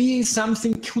 so maybe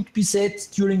something could be said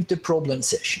during the problem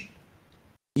session.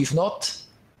 If not,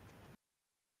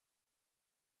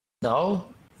 now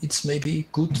it's maybe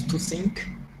good to think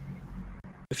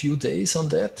a few days on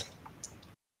that.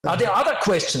 Are there other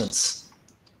questions?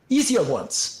 Easier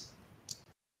ones?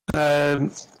 I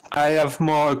have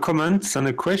more comments than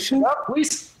a question. Yeah,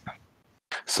 please.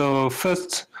 So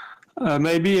first,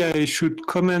 maybe I should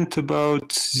comment about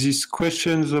these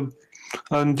questions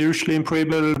on Dirichlet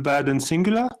improbable, bad, and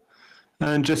singular,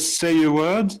 and just say a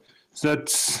word that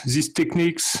these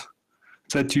techniques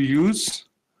that you use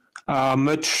are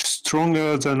much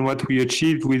stronger than what we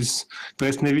achieved with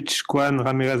Bresnevich, Kwan,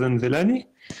 Ramirez, and Vellani,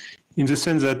 in the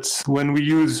sense that when we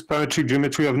use parametric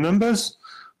geometry of numbers,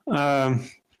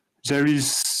 there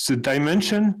is the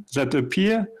dimension that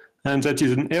appear, and that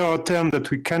is an error term that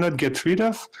we cannot get rid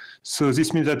of. So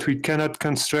this means that we cannot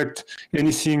construct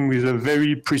anything with a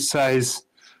very precise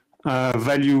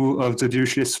value of the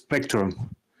Dirichlet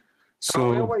spectrum.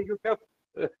 So, however, you have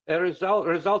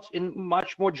results in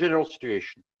much more general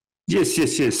situation. Yes,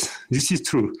 this is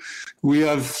true. We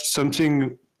have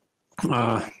something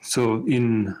so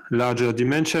in larger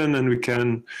dimension, and we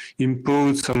can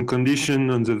impose some condition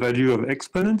on the value of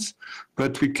exponents,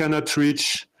 but we cannot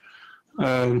reach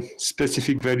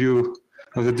specific value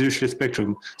of the Dirichlet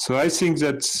spectrum. So I think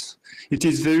that it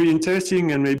is very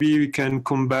interesting, and maybe we can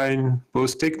combine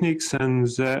both techniques, and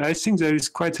I think there is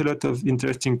quite a lot of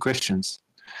interesting questions.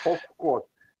 Of course.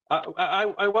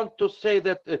 I want to say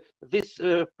that this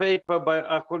paper by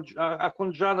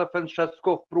Akhundjanov and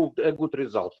Shaskov proved a good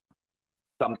result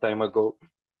some time ago.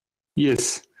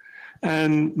 Yes.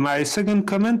 And my second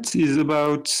comment is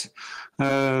about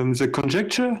the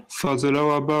conjecture for the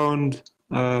lower bound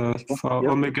for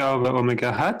omega over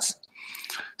omega hat.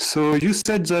 So you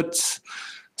said that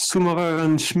Summerer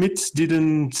and Schmidt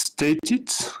didn't state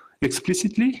it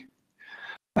explicitly.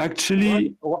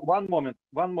 Actually, one moment.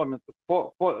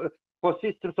 For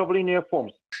systems of linear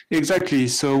forms. Exactly.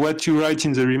 So what you write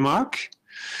in the remark.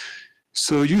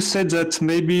 So you said that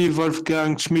maybe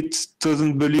Wolfgang Schmidt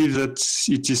doesn't believe that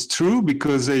it is true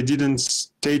because they didn't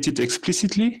state it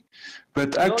explicitly,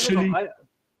 but actually, no.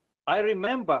 I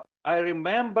remember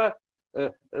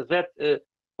that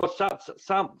for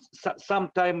some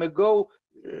time ago,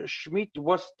 Schmidt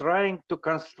was trying to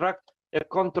construct a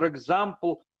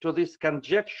counterexample to this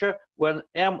conjecture when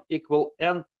m equal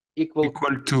n equal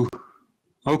 2.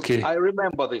 Okay. I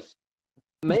remember this.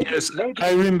 Maybe, Yes, maybe.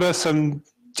 I remember some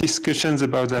discussions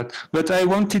about that. But I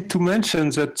wanted to mention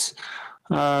that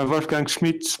Wolfgang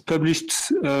Schmidt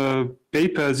published a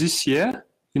paper this year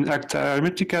in Acta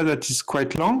Arithmetica that is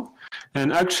quite long.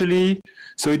 And actually,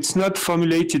 so it's not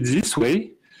formulated this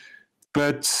way,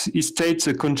 but he states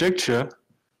a conjecture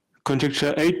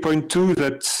 8.2,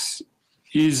 that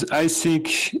is, I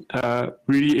think,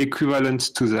 really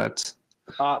equivalent to that.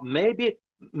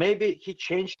 Maybe he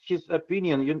changed his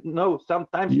opinion. You know,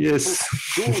 sometimes Yes.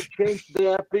 people do change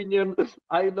their opinion.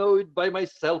 I know it by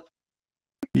myself.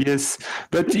 Yes,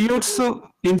 but he also,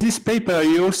 in this paper,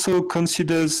 he also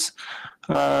considers,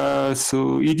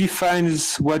 so he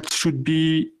defines what should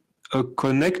be a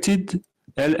connected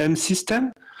LM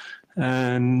system,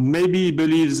 and maybe he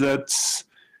believes that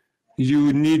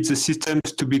you need the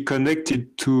systems to be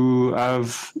connected to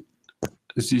have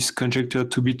this conjecture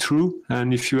to be true,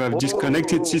 and if you have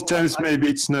disconnected systems, maybe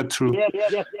it's not true.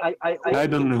 Yes, I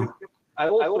don't know. I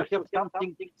also have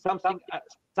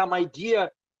some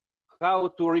idea how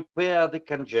to repair the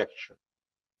conjecture,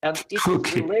 and it is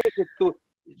related to.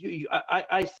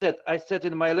 I said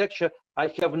in my lecture,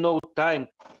 I have no time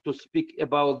to speak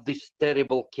about this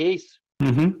terrible case.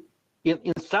 Mm-hmm.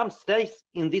 In some states,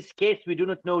 in this case, we do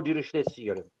not know Dirichlet's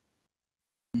theorem,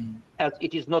 as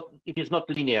it is not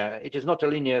linear. It is not a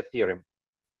linear theorem.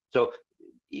 So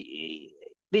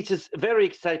this is a very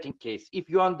exciting case. If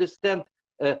you understand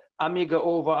omega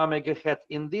over omega hat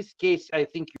in this case, I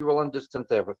think you will understand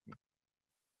everything.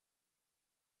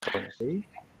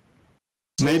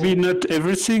 Maybe not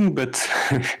everything, but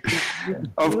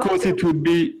of course it would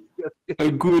be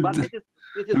a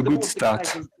good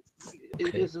start.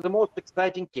 It is the most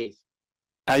exciting case.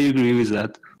 I agree with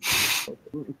that.